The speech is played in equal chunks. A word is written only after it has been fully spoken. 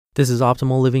This is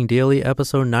Optimal Living Daily,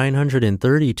 episode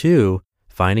 932,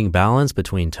 Finding Balance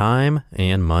Between Time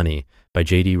and Money by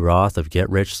J.D. Roth of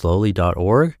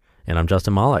GetRichSlowly.org, and I'm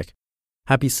Justin Malik.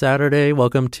 Happy Saturday.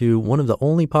 Welcome to one of the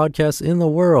only podcasts in the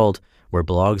world where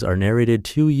blogs are narrated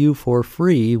to you for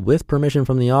free with permission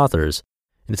from the authors.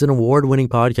 And it's an award-winning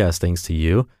podcast thanks to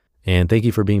you, and thank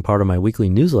you for being part of my weekly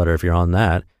newsletter if you're on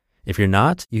that. If you're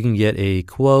not, you can get a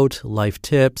quote, life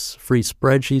tips, free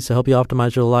spreadsheets to help you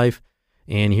optimize your life,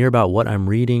 and hear about what I'm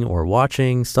reading or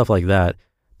watching, stuff like that.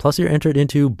 Plus, you're entered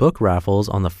into book raffles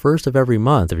on the first of every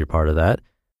month if you're part of that.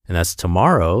 And that's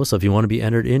tomorrow. So if you want to be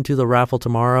entered into the raffle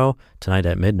tomorrow, tonight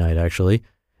at midnight actually,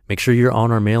 make sure you're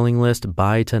on our mailing list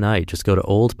by tonight. Just go to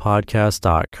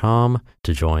oldpodcast.com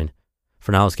to join.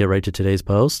 For now, let's get right to today's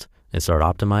post and start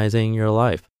optimizing your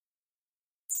life.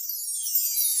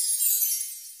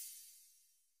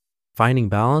 Finding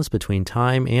Balance Between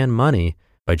Time and Money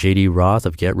by J.D. Roth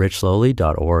of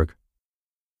GetRichSlowly.org.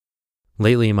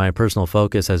 Lately, my personal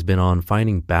focus has been on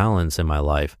finding balance in my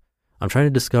life. I'm trying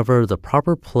to discover the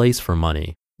proper place for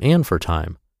money and for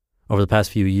time. Over the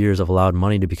past few years, I've allowed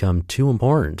money to become too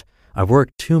important. I've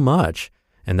worked too much,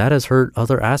 and that has hurt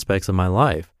other aspects of my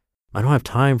life. I don't have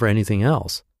time for anything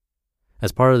else.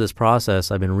 As part of this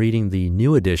process, I've been reading the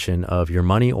new edition of Your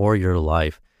Money or Your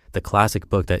Life, the classic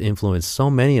book that influenced so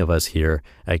many of us here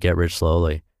at Get Rich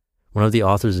Slowly. One of the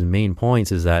author's main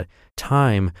points is that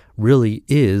time really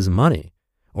is money,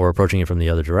 or approaching it from the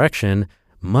other direction,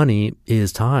 money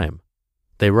is time.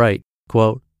 They write,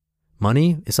 quote,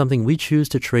 "Money is something we choose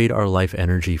to trade our life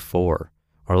energy for.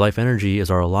 Our life energy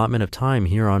is our allotment of time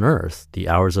here on earth, the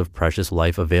hours of precious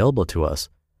life available to us.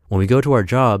 When we go to our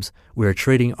jobs, we are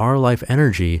trading our life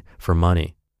energy for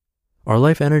money. Our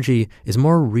life energy is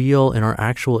more real in our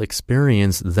actual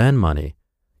experience than money.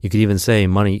 You could even say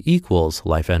money equals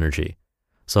life energy.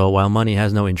 So while money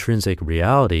has no intrinsic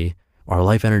reality, our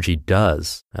life energy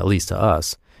does, at least to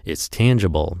us. It's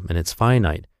tangible and it's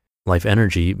finite. Life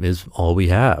energy is all we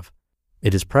have.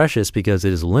 It is precious because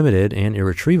it is limited and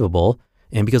irretrievable,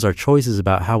 and because our choices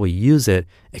about how we use it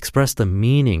express the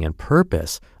meaning and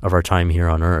purpose of our time here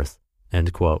on earth."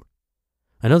 End quote.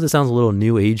 I know this sounds a little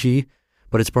new agey,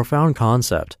 but it's a profound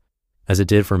concept. As it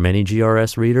did for many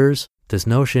GRS readers, this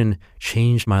notion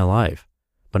changed my life.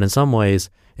 But in some ways,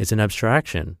 it's an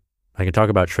abstraction. I can talk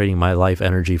about trading my life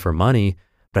energy for money,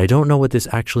 but I don't know what this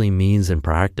actually means in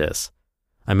practice.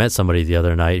 I met somebody the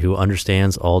other night who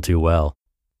understands all too well.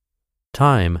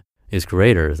 Time is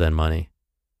greater than money.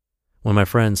 When my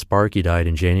friend Sparky died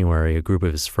in January, a group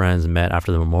of his friends met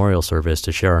after the memorial service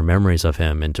to share our memories of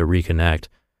him and to reconnect.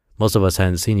 Most of us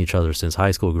hadn't seen each other since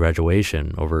high school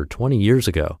graduation over 20 years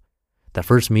ago. That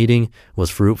first meeting was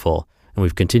fruitful, and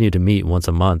we've continued to meet once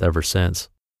a month ever since.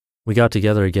 We got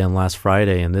together again last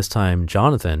Friday, and this time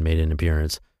Jonathan made an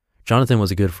appearance. Jonathan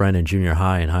was a good friend in junior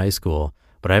high and high school,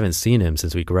 but I haven't seen him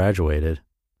since we graduated.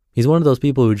 He's one of those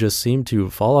people who just seem to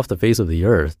fall off the face of the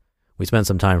earth. We spent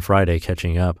some time Friday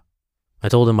catching up. I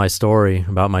told him my story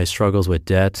about my struggles with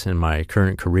debt and my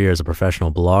current career as a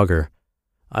professional blogger.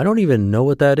 "I don't even know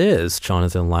what that is,"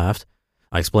 Jonathan laughed.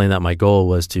 I explained that my goal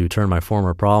was to turn my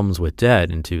former problems with debt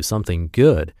into something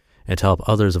good and to help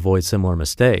others avoid similar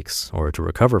mistakes or to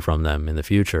recover from them in the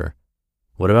future.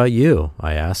 "What about you?"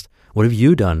 I asked. "What have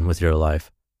you done with your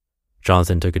life?"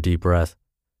 Jonathan took a deep breath.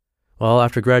 "Well,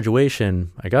 after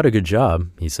graduation, I got a good job,"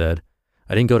 he said.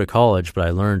 "I didn't go to college, but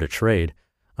I learned a trade.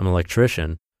 I'm an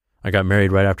electrician. I got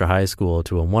married right after high school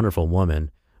to a wonderful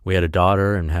woman. We had a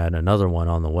daughter and had another one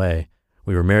on the way.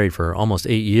 We were married for almost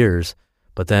 8 years,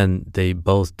 but then they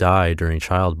both died during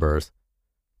childbirth."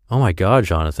 "Oh my God,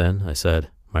 Jonathan," I said.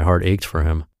 My heart ached for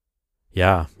him.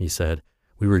 "Yeah," he said.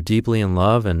 "We were deeply in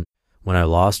love, and when I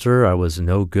lost her, I was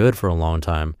no good for a long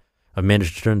time. I've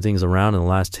managed to turn things around in the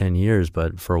last 10 years,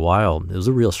 but for a while, it was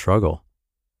a real struggle."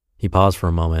 He paused for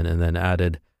a moment and then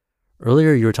added,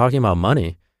 "Earlier you were talking about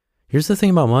money. Here's the thing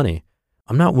about money.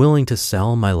 I'm not willing to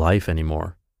sell my life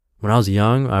anymore. When I was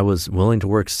young, I was willing to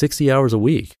work 60 hours a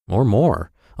week or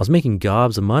more. I was making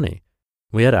gobs of money.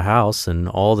 We had a house and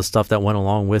all the stuff that went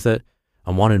along with it. I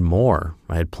wanted more.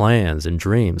 I had plans and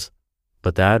dreams.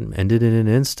 But that ended in an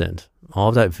instant. All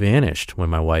of that vanished when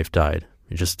my wife died.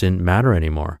 It just didn't matter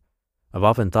anymore. I've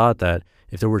often thought that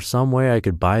if there were some way I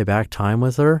could buy back time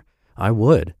with her, I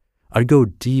would. I'd go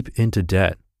deep into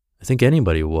debt. I think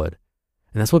anybody would.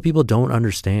 And that's what people don't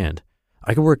understand.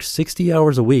 I could work 60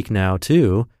 hours a week now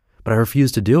too, but I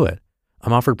refuse to do it.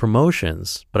 I'm offered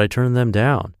promotions, but I turn them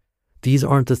down. These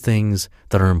aren't the things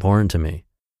that are important to me.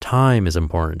 Time is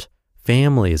important.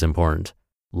 Family is important.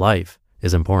 Life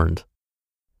is important.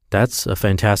 "That's a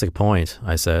fantastic point,"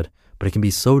 I said, "but it can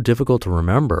be so difficult to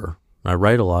remember. I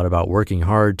write a lot about working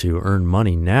hard to earn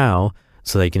money now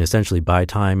so they can essentially buy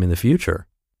time in the future.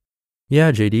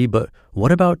 Yeah, JD, but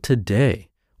what about today?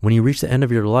 When you reach the end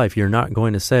of your life, you're not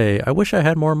going to say, I wish I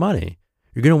had more money.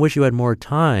 You're going to wish you had more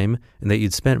time and that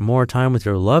you'd spent more time with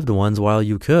your loved ones while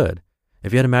you could.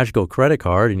 If you had a magical credit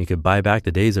card and you could buy back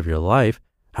the days of your life,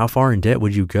 how far in debt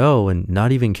would you go and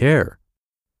not even care?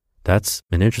 That's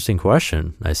an interesting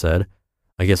question, I said.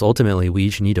 I guess ultimately we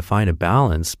each need to find a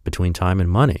balance between time and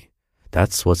money.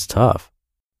 That's what's tough.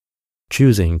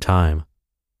 Choosing time.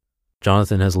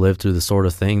 Jonathan has lived through the sort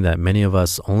of thing that many of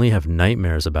us only have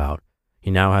nightmares about.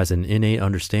 He now has an innate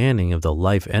understanding of the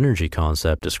life energy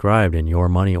concept described in Your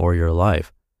Money or Your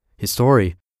Life. His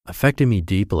story affected me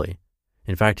deeply.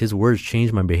 In fact, his words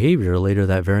changed my behavior later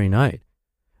that very night.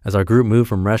 As our group moved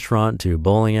from restaurant to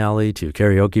bowling alley to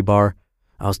karaoke bar,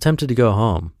 I was tempted to go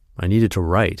home. I needed to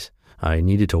write. I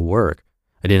needed to work.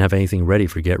 I didn't have anything ready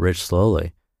for Get Rich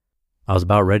Slowly. I was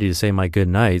about ready to say my good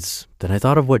nights. Then I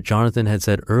thought of what Jonathan had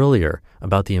said earlier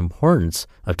about the importance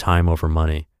of time over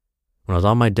money. When I was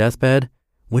on my deathbed,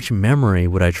 which memory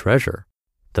would I treasure?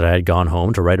 That I had gone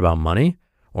home to write about money?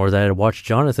 Or that I had watched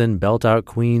Jonathan belt out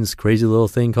Queen's Crazy Little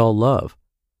Thing Called Love?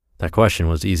 That question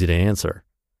was easy to answer.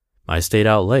 I stayed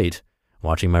out late,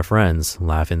 watching my friends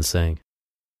laugh and sing.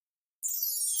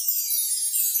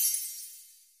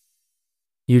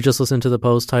 You just listened to the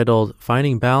post titled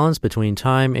Finding Balance Between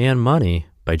Time and Money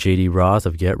by JD Roth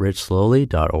of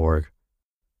GetRichSlowly.org.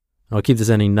 I'll keep this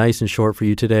ending nice and short for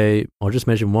you today. I'll just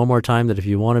mention one more time that if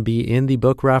you want to be in the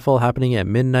book raffle happening at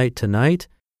midnight tonight,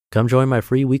 come join my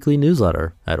free weekly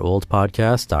newsletter at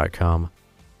oldpodcast.com.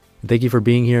 Thank you for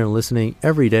being here and listening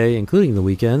every day, including the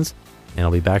weekends. And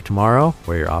I'll be back tomorrow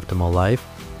where your optimal life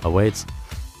awaits.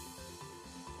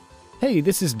 Hey,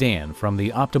 this is Dan from the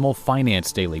Optimal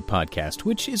Finance Daily podcast,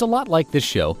 which is a lot like this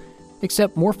show,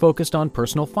 except more focused on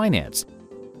personal finance.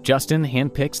 Justin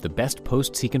handpicks the best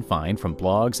posts he can find from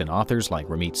blogs and authors like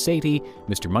Ramit Sethi,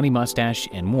 Mr. Money Mustache,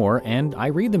 and more, and I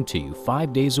read them to you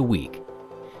 5 days a week.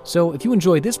 So if you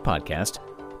enjoy this podcast,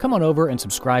 come on over and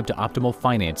subscribe to Optimal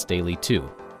Finance Daily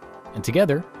too. And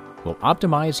together, we'll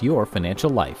optimize your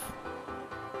financial life.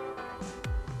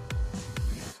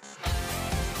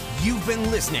 You've been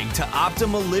listening to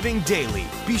Optimal Living Daily.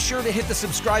 Be sure to hit the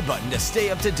subscribe button to stay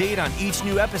up to date on each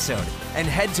new episode and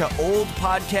head to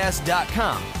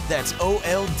oldpodcast.com. That's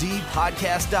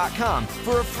OLDpodcast.com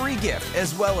for a free gift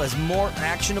as well as more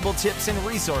actionable tips and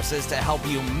resources to help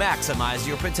you maximize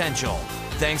your potential.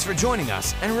 Thanks for joining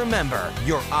us, and remember,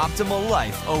 your optimal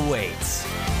life awaits.